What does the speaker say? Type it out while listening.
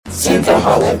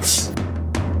Synthaholics.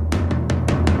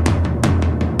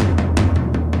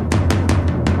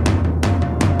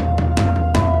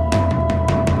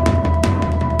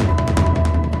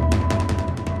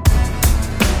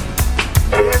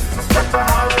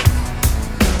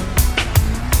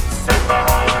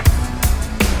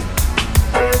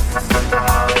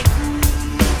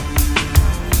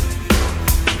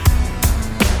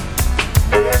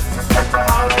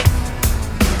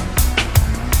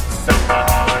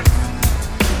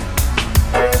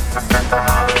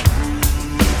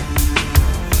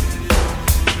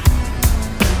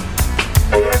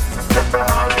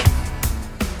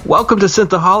 Welcome to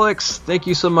Synthaholics. Thank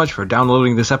you so much for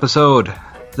downloading this episode.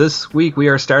 This week we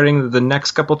are starting the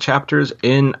next couple chapters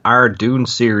in our Dune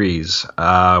series.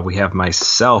 We have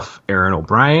myself, Aaron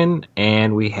O'Brien,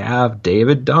 and we have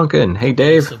David Duncan. Hey,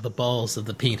 Dave. The balls of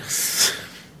the penis.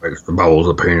 The balls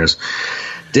of the penis.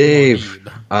 Dave,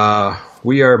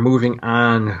 we are moving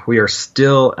on. We are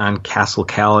still on Castle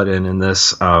Kaladin in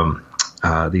this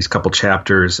these couple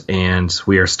chapters, and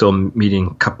we are still meeting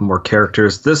a couple more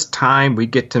characters. This time we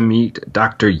get to meet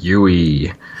Dr.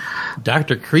 Yueh.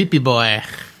 Dr. Creepy Boy.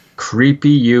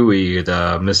 Creepy Yueh,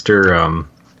 the Mr.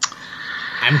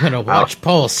 I'm going to watch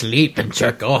Paul sleep and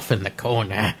jerk off in the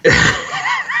corner.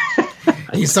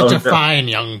 He's such a fine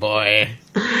young boy.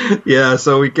 Yeah,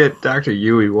 so we get Dr.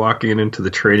 Yueh walking into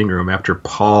the training room after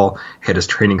Paul had his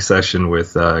training session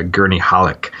with Gurney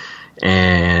Halleck,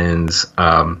 and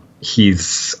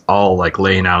he's all like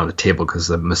laying out on the table because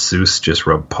the masseuse just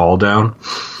rubbed Paul down.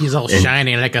 He's all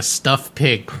shiny like a stuffed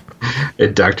pig.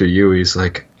 And Dr. Yueh's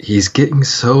like, he's getting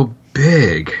so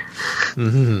big.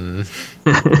 Mm-hmm.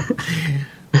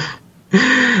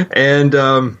 And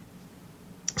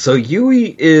so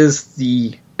Yueh is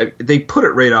they put it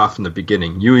right off in the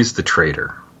beginning. Yueh's the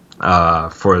traitor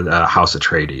for the House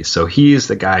Atreides. So he is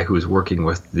the guy who is working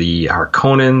with the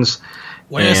Harkonnens.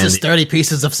 Where's his 30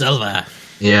 pieces of silver?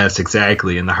 Yes,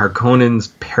 exactly. And the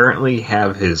Harkonnens apparently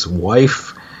have his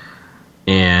wife,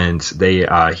 and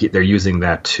they're using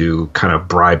that to kind of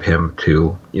bribe him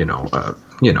to,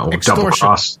 double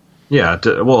cross. Yeah,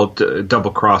 double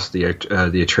cross the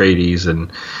Atreides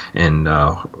and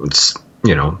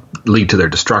lead to their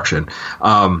destruction.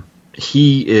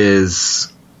 He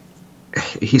is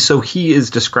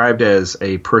described as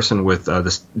a person with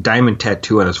this diamond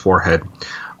tattoo on his forehead,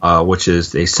 which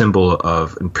is a symbol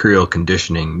of imperial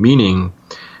conditioning, meaning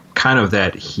kind of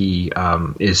that he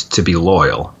is to be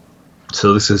loyal.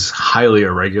 So this is highly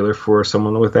irregular for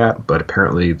someone with that, but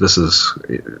apparently this is,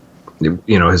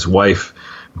 his wife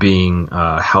being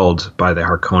held by the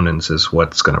Harkonnens is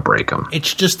what's going to break him.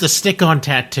 It's just a stick-on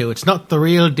tattoo. It's not the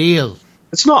real deal.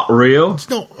 It's not real. It's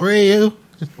not real.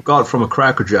 I got it from a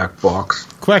Cracker Jack box.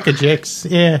 Cracker Jacks.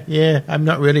 Yeah. I'm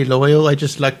not really loyal. I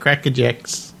just like Cracker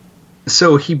Jacks.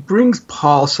 So he brings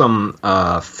Paul some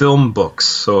film books.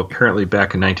 So apparently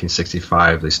back in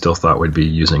 1965, they still thought we'd be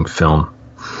using film.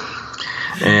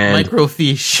 And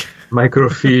Microfiche,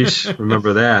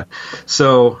 remember that.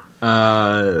 So,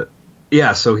 so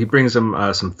he brings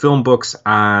him some film books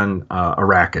on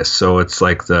Arrakis. So it's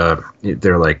like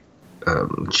they're like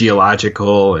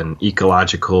geological and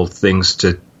ecological things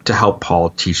to help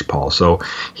Paul, teach Paul. So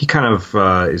he kind of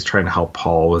is trying to help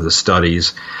Paul with his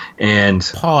studies. And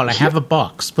Paul, I have a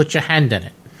box. Put your hand in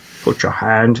it. Put your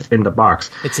hand in the box.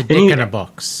 It's a dick in a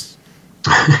box.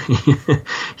 Paul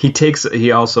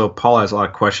has a lot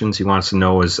of questions he wants to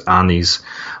know is on these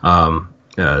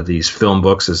film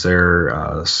books. Is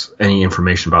there any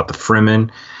information about the Fremen?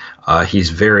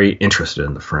 He's very interested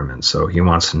in the Fremen, so he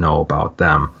wants to know about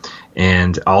them,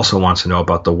 and also wants to know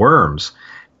about the worms.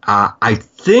 I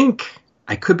think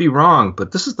I could be wrong,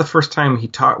 but this is the first time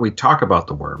we talk about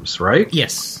the worms, right?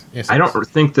 Yes. I don't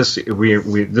think this is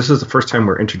the first time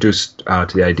we're introduced to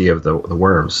the idea of the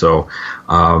worms. So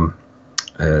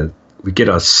we get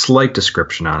a slight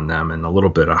description on them and a little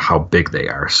bit of how big they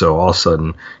are. So all of a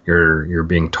sudden you're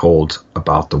being told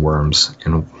about the worms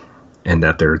and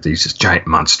that they're these giant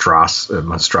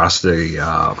monstrosity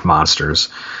monsters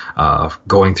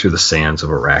going through the sands of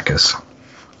Arrakis.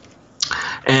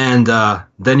 And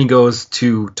then he goes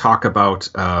to talk about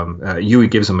Yueh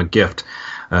gives him a gift,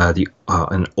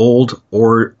 an old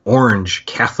orange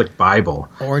Catholic Bible.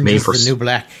 Orange is the new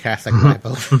black Catholic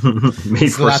Bible.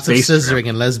 Made for lots space of scissoring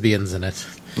and lesbians in it.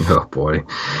 Oh boy,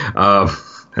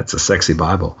 that's a sexy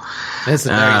Bible. It's a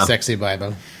very sexy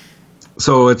Bible.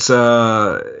 So it's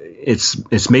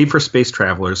made for space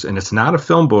travelers, and it's not a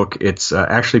film book. It's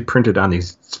actually printed on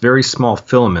these very small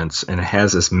filaments, and it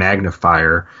has this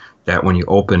magnifier that when you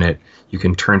open it, you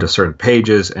can turn to certain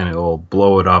pages, and it will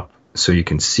blow it up so you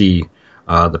can see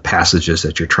the passages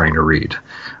that you're trying to read.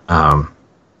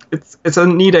 It's a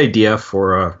neat idea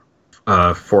for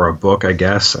a book, I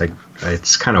guess.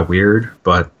 It's kind of weird,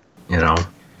 but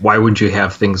why wouldn't you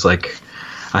have things like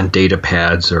on data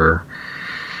pads or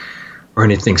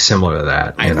anything similar to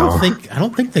that? I don't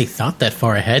think they thought that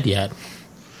far ahead yet.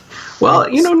 Well,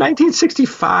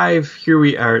 1965. Here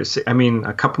we are. I mean,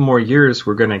 a couple more years,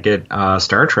 we're going to get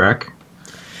Star Trek.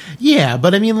 Yeah,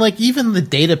 but I mean, like even the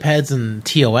data pads and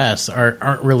TOS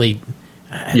aren't really.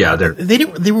 Yeah,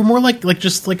 they were more like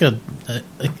just like a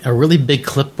really big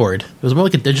clipboard. It was more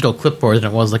like a digital clipboard than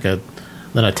it was than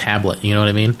a tablet. You know what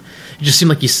I mean? It just seemed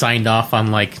like you signed off on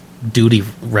like duty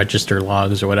register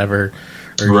logs or whatever,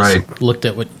 or just looked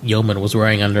at what Yeoman was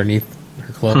wearing underneath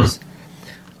her clothes.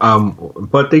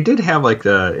 But they did have like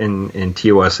in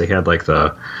TOS they had like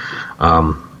the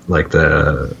what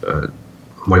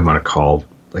do you want to call,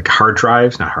 like not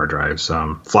hard drives,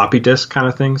 floppy disk kind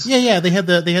of things. Yeah, they had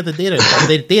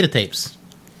the data tapes.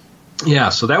 Yeah,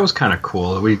 so that was kind of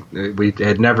cool. We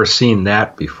had never seen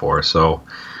that before, so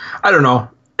I don't know.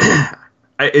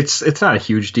 It's not a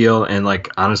huge deal, and like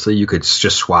honestly, you could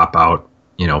just swap out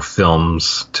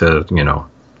films to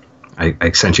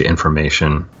I sent you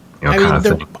information.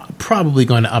 They're probably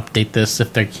going to update this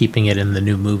if they're keeping it in the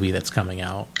new movie that's coming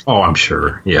out. Oh, I'm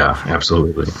sure. Yeah,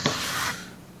 absolutely.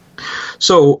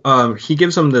 So he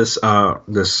gives them this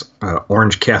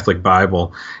orange Catholic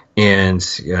Bible, and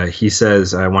he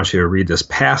says, "I want you to read this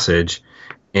passage."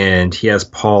 And he has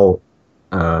Paul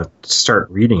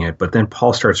start reading it, but then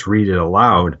Paul starts reading it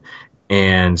aloud,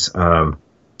 and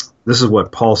this is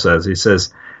what Paul says. He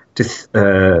says,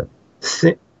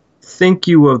 think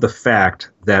you of the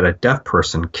fact that a deaf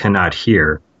person cannot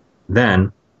hear,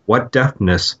 then what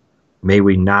deafness may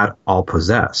we not all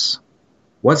possess?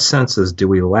 What senses do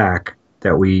we lack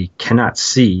that we cannot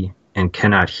see and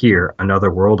cannot hear another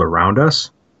world around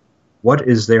us? What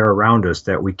is there around us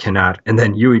that we cannot? And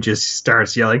then Yui just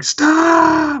starts yelling,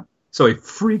 "Stop!" So he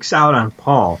freaks out on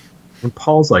Paul, and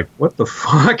Paul's like, "What the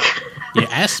fuck?" You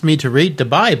asked me to read the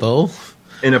Bible.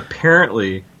 And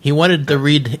apparently he wanted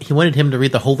him to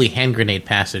read the holy hand grenade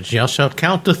passage. "You shall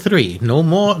count to 3, no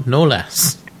more, no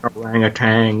less."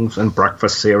 Orangutans and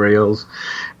breakfast cereals.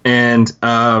 And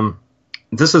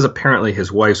this is apparently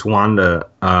his wife's Wanda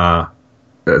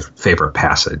favorite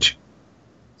passage.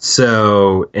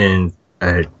 So, and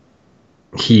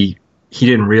he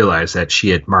didn't realize that she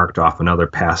had marked off another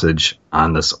passage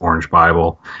on this orange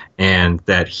Bible, and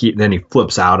that he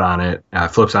flips out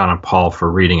on Paul for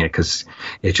reading it because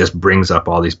it just brings up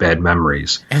all these bad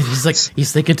memories. And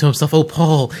he's thinking to himself, "Oh,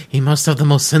 Paul, he must have the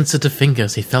most sensitive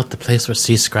fingers. He felt the place where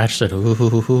C scratched it.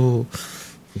 Ooh."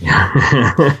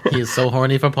 Yeah. He is so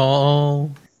horny for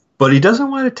Paul. But he doesn't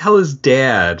want to tell his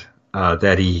dad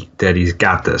that he's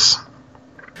got this.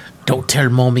 "Don't tell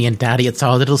Mommy and Daddy. It's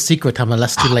our little secret. I'll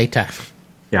molest you later."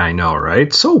 Yeah, I know,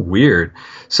 right? So weird.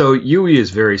 So Yui is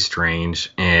very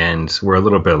strange, and we're a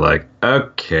little bit like,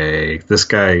 okay, this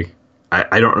guy,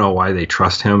 I don't know why they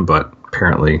trust him, but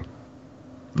apparently,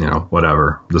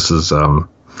 whatever. This is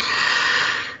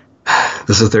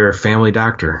their family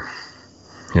doctor,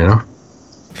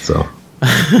 So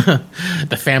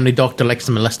the family doctor likes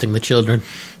molesting the children.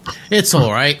 It's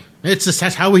all right.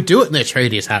 That's how we do it in the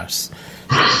Atreides house.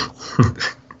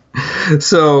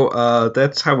 So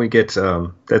that's how we get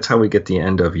the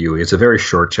end of Yui. It's a very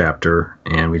short chapter,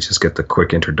 and we just get the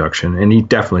quick introduction, and he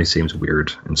definitely seems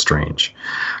weird and strange.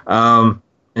 And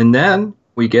then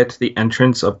we get the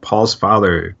entrance of Paul's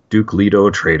father, Duke Leto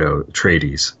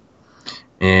Atreides,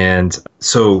 and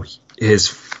so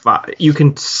you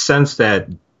can sense that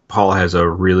Paul has a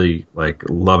really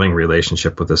loving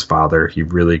relationship with his father. He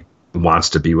really wants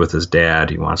to be with his dad.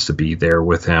 He wants to be there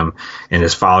with him. And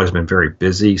his father's been very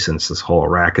busy since this whole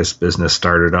Arrakis business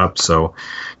started up. So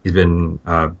he's been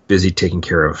busy taking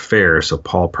care of affairs. So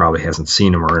Paul probably hasn't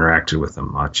seen him or interacted with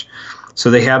him much.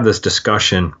 So they have this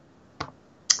discussion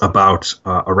about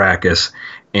Arrakis,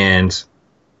 and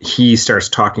he starts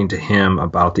talking to him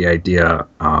about the idea.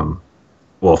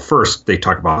 First they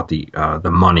talk about the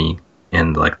money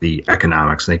and the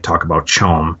economics. And they talk about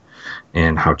Chom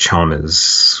and how Chom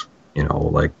is,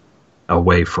 a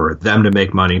way for them to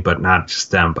make money, but not just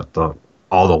them, but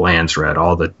all the Landsred,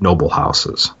 all the noble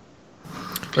houses.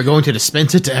 We're going to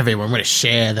dispense it to everyone. We're going to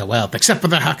share the wealth, except for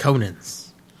the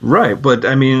Harkonnens. Right, but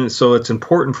I mean, so it's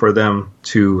important for them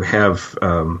to have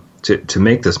to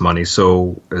make this money.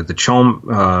 So the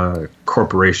Chom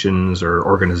corporations or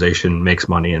organization makes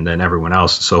money, and then everyone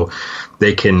else, so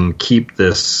they can keep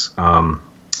this.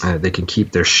 They can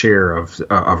keep their share of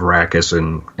Arrakis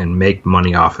and make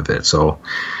money off of it. So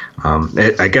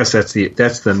I guess that's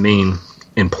the main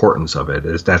importance of it.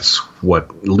 Is that's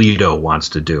what Leto wants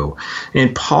to do,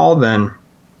 and Paul then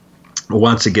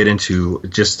wants to get into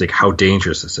just like how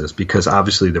dangerous this is, because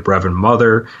obviously the Reverend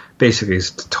Mother basically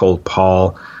has told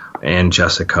Paul and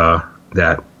Jessica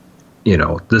that, you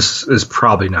know, this is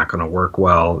probably not going to work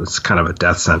well. It's kind of a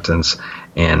death sentence,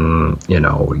 and, you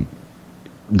know,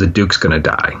 the Duke's going to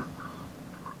die,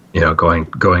 you know, going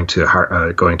to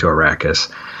Arrakis.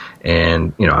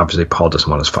 And, you know, obviously Paul doesn't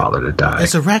want his father to die.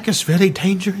 Is Arrakis really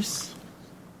dangerous?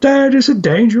 Dad, is it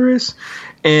dangerous?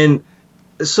 And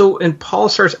Paul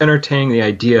starts entertaining the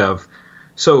idea of,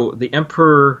 so the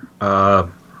Emperor,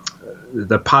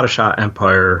 the Padishah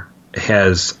Empire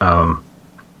has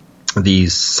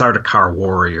these Sardaukar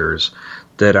warriors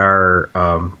that are,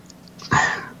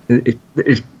 it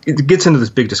gets into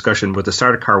this big discussion with the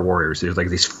Sardaukar warriors. There's like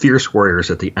these fierce warriors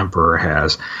that the Emperor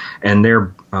has, and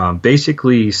they're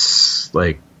basically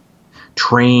like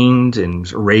trained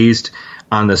and raised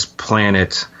on this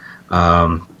planet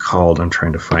called, I'm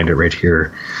trying to find it right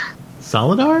here,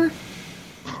 Solidar?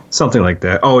 Something like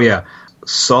that. Oh yeah,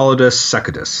 Solidus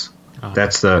Secundus. Oh.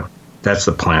 That's the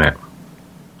planet.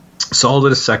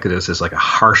 Solidus Secundus is like a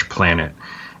harsh planet,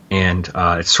 and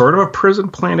it's sort of a prison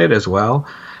planet as well.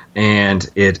 And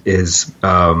it is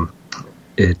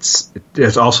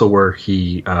it's also where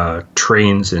he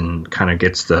trains and kind of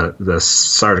gets the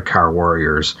Sardaukar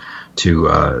warriors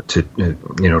to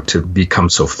become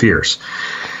so fierce.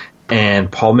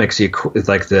 And Paul makes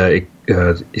the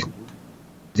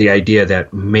idea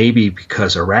that maybe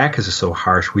because Arrakis is so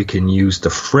harsh, we can use the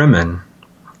Fremen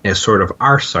as sort of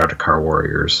our Sardaukar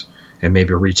warriors, and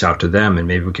maybe reach out to them, and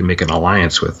maybe we can make an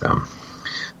alliance with them.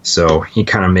 So he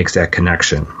kind of makes that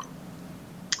connection.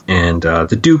 And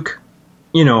the Duke,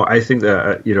 you know, I think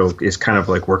that, you know, is kind of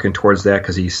like working towards that,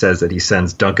 because he says that he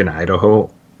sends Duncan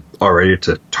Idaho already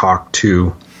to talk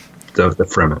to the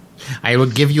Fremen. I will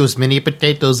give you as many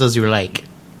potatoes as you like.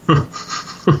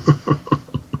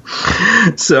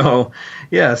 So,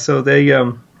 yeah, so they,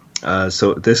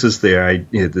 so this is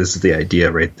the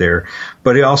idea right there.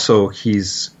 But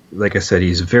he's, like I said,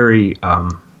 he's very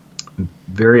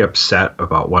upset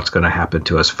about what's going to happen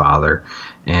to his father,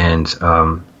 and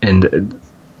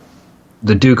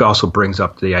the Duke also brings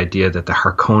up the idea that the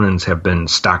Harkonnens have been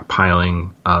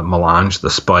stockpiling melange, the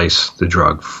spice, the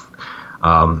drug,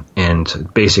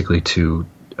 and basically to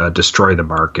destroy the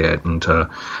market and to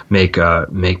make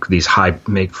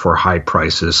for high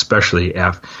prices, especially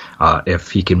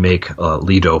if he can make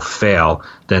Leto fail,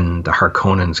 then the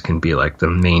Harkonnens can be like the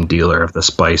main dealer of the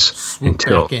spice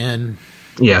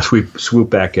swoop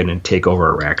back in and take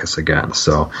over Arrakis again.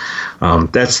 So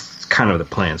that's kind of the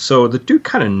plan. So the Duke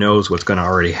kind of knows what's going to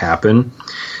already happen,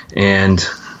 and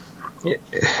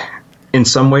in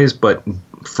some ways, but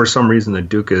for some reason the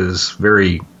Duke is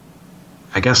very,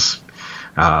 I guess,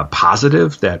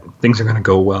 positive that things are going to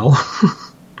go well.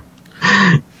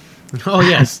 Oh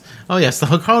yes. The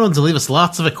Harkonnens will leave us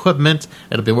lots of equipment.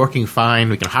 It'll be working fine.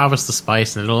 We can harvest the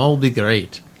spice, and it'll all be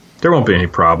great. There won't be any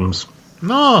problems.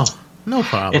 No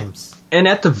problems. And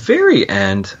at the very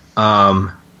end,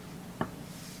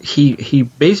 he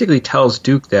basically tells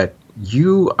Duke that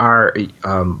you're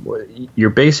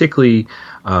basically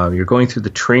you're going through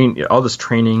all this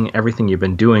training, everything you've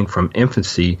been doing from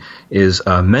infancy is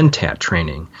Mentat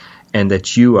training, and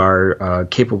that you are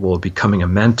capable of becoming a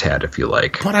Mentat if you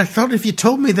like. But I thought if you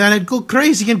told me that, I'd go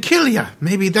crazy and kill you.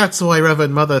 Maybe that's why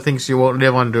Reverend Mother thinks you won't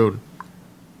live on Dune.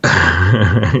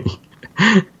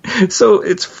 So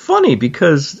it's funny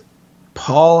because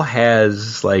Paul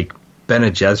has like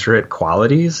Bene Gesserit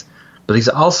qualities, but he's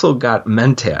also got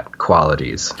Mentat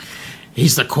qualities.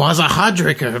 He's the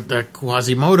Quasi-Hadric, or the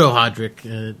Quasimodo Hadric.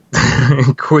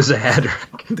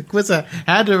 Quasi-Hadric. The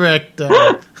Quasi-Hadric.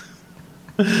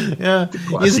 Yeah,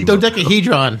 he's a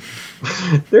dodecahedron.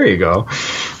 There you go.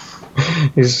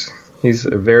 He's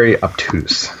very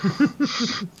obtuse.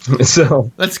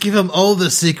 So let's give him all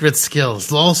the secret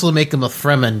skills. We'll also make him a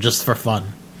Fremen just for fun.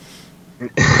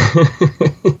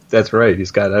 That's right.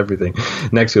 He's got everything.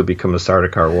 Next, he'll become a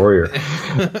Sardaukar warrior,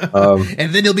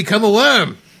 and then he'll become a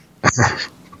worm.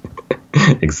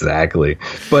 Exactly.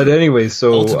 But anyway,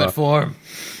 so ultimate form.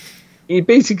 He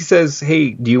basically says,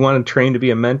 "Hey, do you want to train to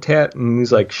be a Mentat?" And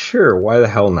he's like, "Sure. Why the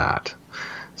hell not?"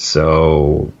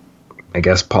 So I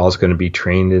guess Paul's going to be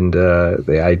trained in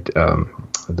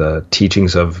the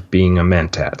teachings of being a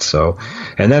Mentat. So,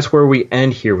 and that's where we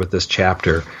end here with this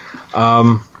chapter.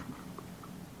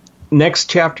 Next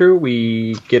chapter,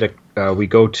 we go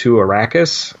to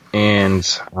Arrakis,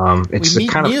 and it's we meet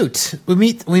kind Newt. We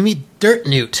meet Dirt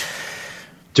Newt.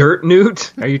 Dirt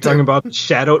Newt? Are you talking about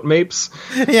Shadow Mapes?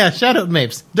 Yeah, Shadow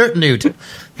Mapes. Dirt Newt.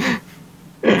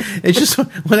 It's just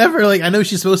whenever, like, I know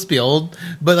she's supposed to be old,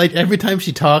 but like every time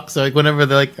she talks, like whenever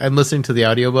I'm listening to the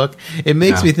audiobook, it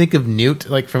makes me think of Newt,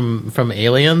 like from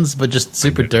Aliens, but just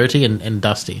super dirty and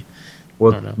dusty.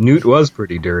 Well, Newt was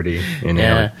pretty dirty in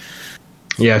Alien.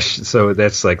 Yeah, so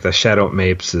that's like the Shadow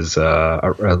Mapes is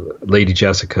Lady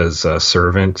Jessica's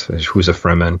servant, who's a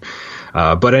Fremen.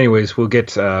 But anyways, we'll get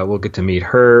to meet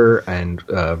her and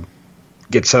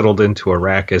get settled into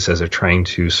Arrakis as they're trying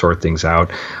to sort things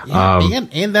out. Yeah,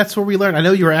 and that's where we learn. I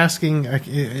know you were asking. I can't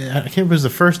remember if it was the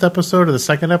first episode or the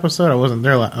second episode. I wasn't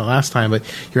there last time, but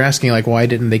you're asking like why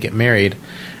didn't they get married?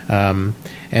 And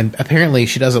apparently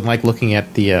she doesn't like looking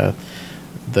at the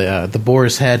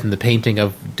boar's head and the painting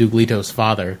of Douglito's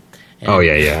father. And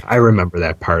I remember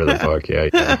that part of the book.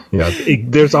 Yeah.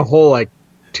 There's a whole like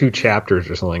 2 chapters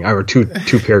or something, or two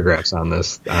paragraphs on that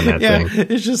thing.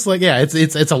 It's just like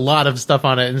it's a lot of stuff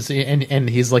on it, and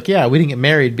he's like, we didn't get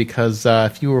married because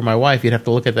if you were my wife, you'd have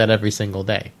to look at that every single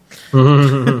day.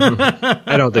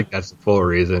 I don't think that's the full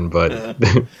reason, but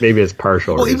maybe it's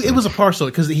partial. Well, it was a partial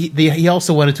because he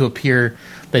also wanted to appear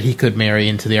that he could marry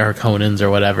into the Harkonnens or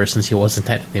whatever, since he wasn't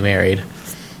technically married.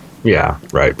 Yeah,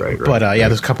 right. But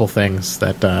there's a couple things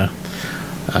that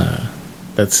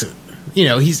that's.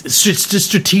 He's just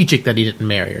strategic that he didn't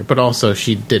marry her, but also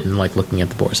she didn't like looking at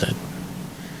the boar's head.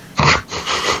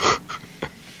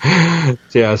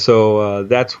 Yeah, so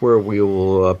that's where we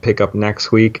will pick up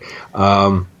next week.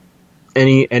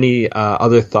 Any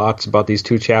other thoughts about these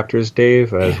 2 chapters,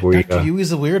 Dave? As Dr.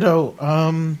 Yui's a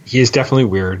weirdo. He is definitely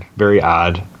weird, very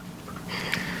odd.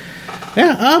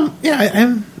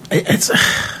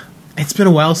 It's been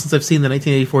a while since I've seen the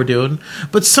 1984 Dune,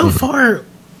 but so far.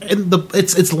 And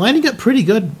it's lining up pretty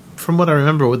good from what I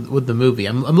remember with the movie.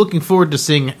 I'm looking forward to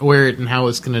seeing where and how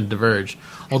it's going to diverge.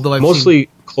 Although I've mostly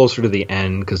closer to the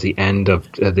end, because the end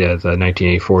of the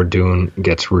 1984 Dune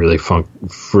gets really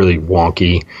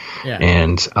wonky,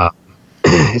 and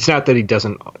it's not that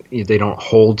they don't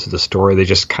hold to the story. They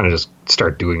just kind of just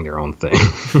start doing their own thing,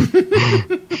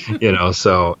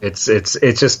 So it's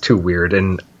just too weird,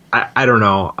 and I don't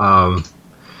know.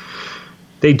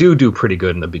 They do pretty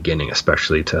good in the beginning,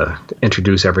 especially to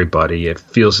introduce everybody. It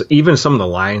feels even some of the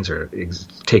lines are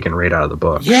taken right out of the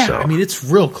book. Yeah, so. I mean it's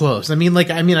real close.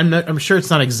 I'm sure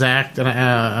it's not exact, and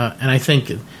I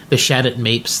think the Shattuck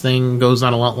Mapes thing goes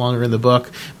on a lot longer in the book.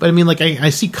 But I mean, like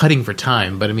I see cutting for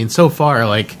time. But I mean, so far,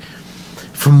 like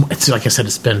it's like I said,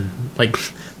 it's been like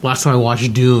last time I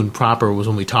watched Dune proper was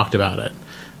when we talked about it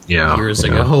years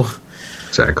ago.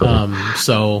 Exactly.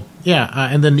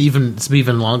 And then it's been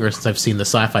even longer since I've seen the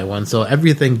sci-fi one. So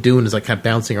everything Dune is like kind of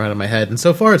bouncing around in my head, and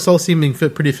so far it's all seeming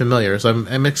pretty familiar. So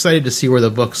I'm excited to see where the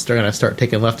books are going to start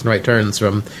taking left and right turns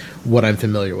from what I'm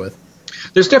familiar with.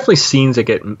 There's definitely scenes that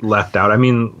get left out. I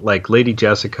mean, like Lady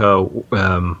Jessica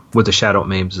with the Shadow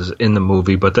Mapes is in the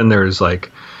movie, but then there's I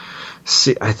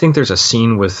think there's a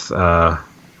scene with I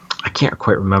can't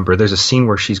quite remember. There's a scene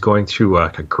where she's going through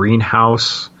a or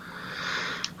greenhouse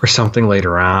something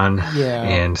later on,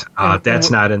 and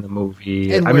that's not in the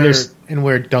movie. And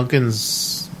where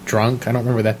Duncan's drunk, I don't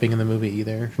remember that being in the movie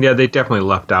either. Yeah, they definitely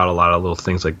left out a lot of little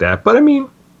things like that. But I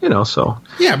mean, so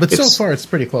but so far it's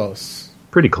pretty close.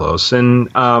 Pretty close,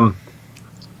 and I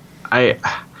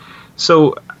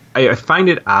find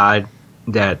it odd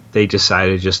that they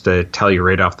decided just to tell you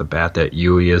right off the bat that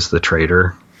Yui is the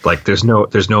traitor. Like there's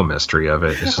no mystery of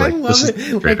it. It's like, I love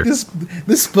it. Like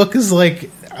this book is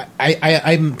like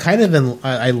I'm kind of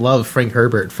I love Frank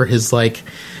Herbert for his I'm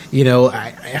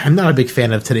not a big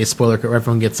fan of today's spoiler where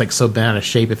everyone gets like so bent out of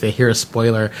shape if they hear a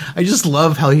spoiler. I just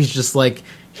love how he's just like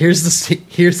here's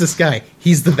this guy.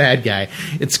 He's the bad guy.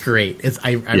 It's great.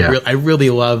 I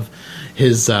really love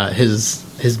his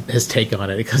take on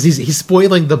it because he's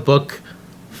spoiling the book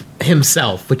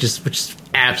himself, which is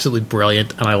absolutely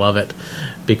brilliant, and I love it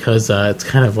because it's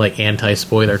kind of like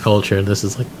anti-spoiler culture, and this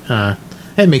is like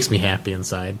it makes me happy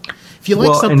inside. If you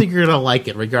like something, you're gonna like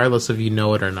it, regardless if you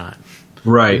know it or not.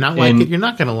 Right? You're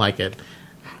not gonna like it.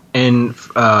 And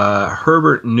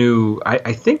Herbert knew.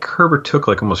 I think Herbert took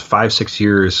like almost 5-6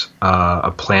 years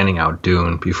of planning out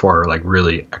Dune before like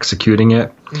really executing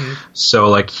it. Mm-hmm. So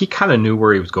like he kind of knew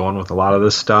where he was going with a lot of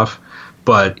this stuff,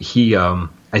 but he.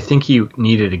 I think he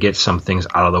needed to get some things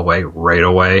out of the way right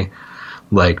away,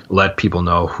 like let people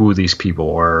know who these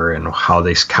people were and how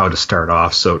to start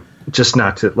off. So just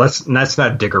let's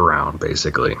not dig around,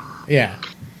 basically. Yeah.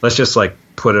 Let's just like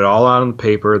put it all on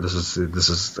paper. This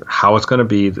is how it's going to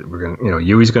be. We're going to,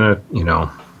 Yui's going to,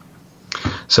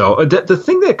 So the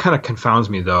thing that kind of confounds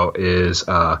me though is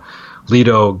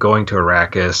Leto going to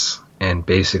Arrakis and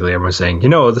basically everyone's saying,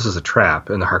 this is a trap,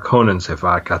 and the Harkonnens have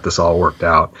got this all worked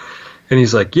out. And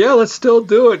he's like, yeah, let's still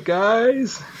do it,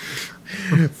 guys.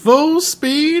 Full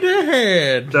speed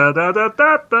ahead. Da, da, da,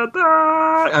 da, da,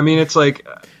 da. I mean, it's like,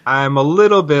 I'm a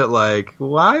little bit like,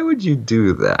 why would you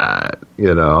do that?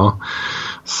 You know?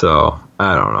 So,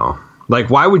 I don't know. Like,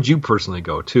 why would you personally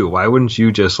go, too? Why wouldn't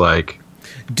you just, like...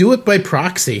 Do it by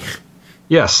proxy.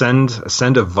 Yeah,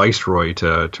 send a viceroy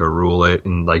to rule it,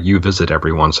 and, like, you visit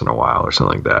every once in a while or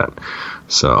something like that.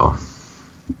 So,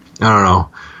 I don't know.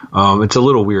 It's a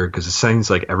little weird, because it seems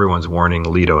like everyone's warning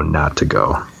Leto not to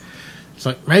go. It's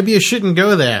like, maybe you shouldn't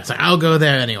go there. It's like, I'll go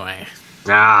there anyway.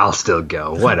 I'll still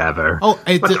go. Whatever. Oh,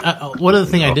 one other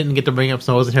thing I didn't get to bring up,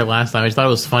 so I wasn't here last time. I just thought it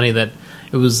was funny that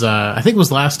it was, I think it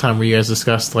was last time where you guys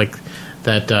discussed, like,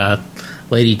 that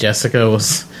Lady Jessica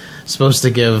was supposed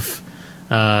to give,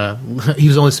 he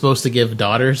was only supposed to give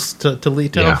daughters to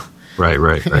Leto. Yeah,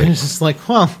 right. And it's just like,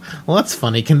 well, that's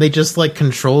funny. Can they just, like,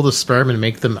 control the sperm and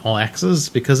make them all X's?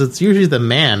 Because it's usually the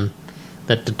man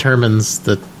that determines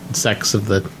the sex of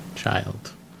the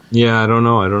child. Yeah, I don't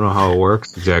know. I don't know how it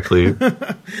works exactly.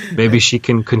 Maybe she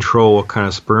can control what kind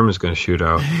of sperm is going to shoot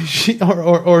out. She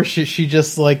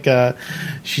just like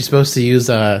she's supposed to use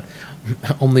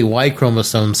only Y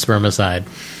chromosome spermicide.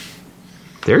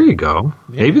 There you go.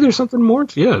 Yeah. Maybe there's something more.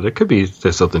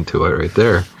 There's something to it right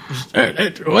there.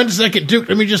 1 second, Duke.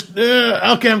 Let me just.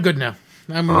 Okay, I'm good now.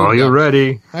 You're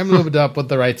ready. I'm lubed up with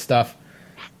the right stuff.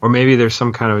 Or maybe there's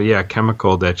some kind of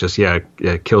chemical that just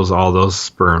it kills all those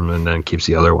sperm and then keeps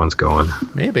the other ones going.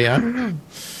 Maybe, I don't know.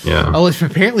 Yeah. Oh,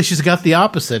 apparently she's got the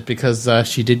opposite because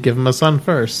she did give him a son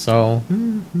first. So.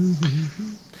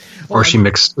 Or she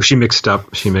mixed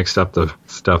up the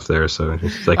stuff there, so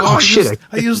it's like, shit!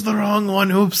 I used the wrong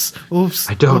one. Oops.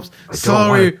 I don't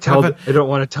Sorry. I don't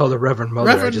want to tell the Reverend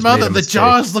Mother. The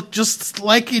jaws look just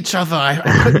like each other. I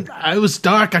couldn't. I was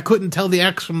dark. I couldn't tell the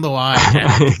X from the Y.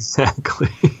 Exactly.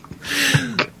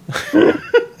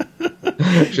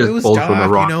 Just it was pulled dark, from the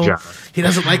wrong jar. He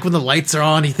doesn't like when the lights are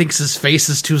on. He thinks his face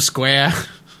is too square.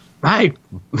 Right?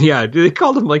 Yeah. Do they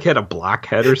call him like had a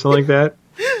blockhead or something like that?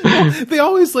 They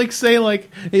always say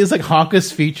he has like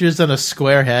hawkish features and a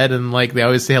square head, and like they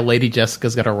always say how Lady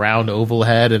Jessica's got a round oval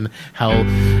head, and how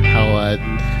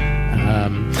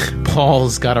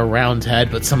Paul's got a round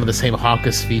head, but some of the same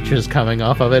hawkish features coming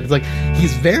off of it. It's like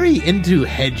he's very into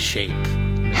head shape.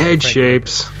 Head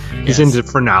shapes. He's into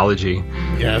phrenology.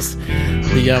 Yes.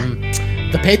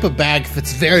 The paper bag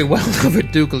fits very well over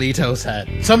Duke Leto's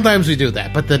head. Sometimes we do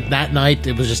that, but that night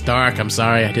it was just dark. I'm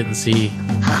sorry, I didn't see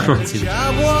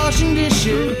the washing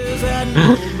dishes at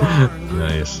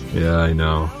Nice. Yeah, I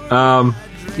know.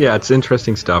 Yeah, it's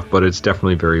interesting stuff, but it's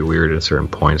definitely very weird at certain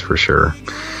points for sure.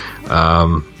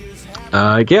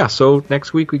 Yeah, so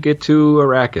next week we get to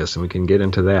Arrakis and we can get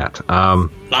into that.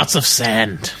 Lots of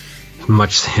sand.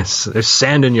 There's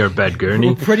sand in your bed,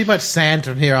 Gurney. Pretty much sand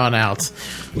from here on out.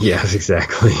 Yes,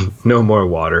 exactly. No more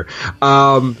water.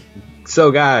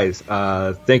 So, guys,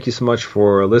 thank you so much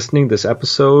for listening to this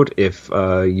episode. If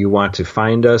you want to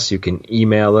find us, you can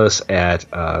email us at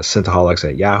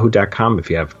synthaholics@yahoo.com if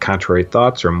you have contrary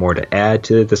thoughts or more to add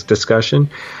to this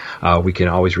discussion. We can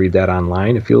always read that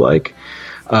online if you like.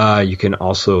 You can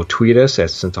also tweet us at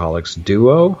Synthaholics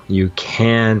Duo. You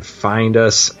can find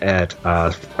us at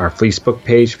our Facebook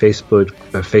page,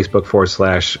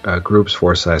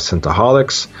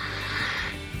 Facebook.com/groups/Synthaholics.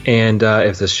 And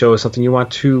if this show is something you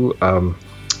want to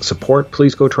support,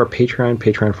 please go to our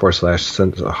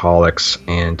Patreon.com/Synthaholics,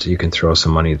 and you can throw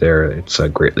some money there. It's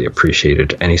greatly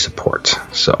appreciated, any support.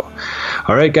 So,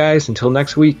 all right, guys, until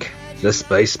next week, the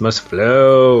spice must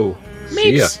flow.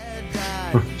 See ya.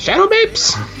 Shadow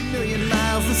Mapes! million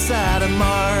miles inside of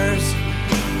Mars.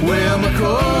 Well,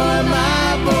 McCoy,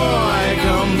 my boy,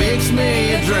 come mix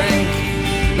me a drink.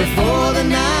 Before the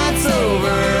night's over,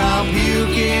 I'll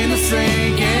puke in the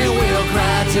sink, and we'll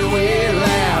cry till we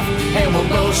laugh, and we'll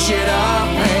both shit our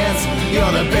pants.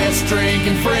 You're the best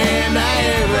drinking friend I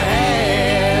ever had.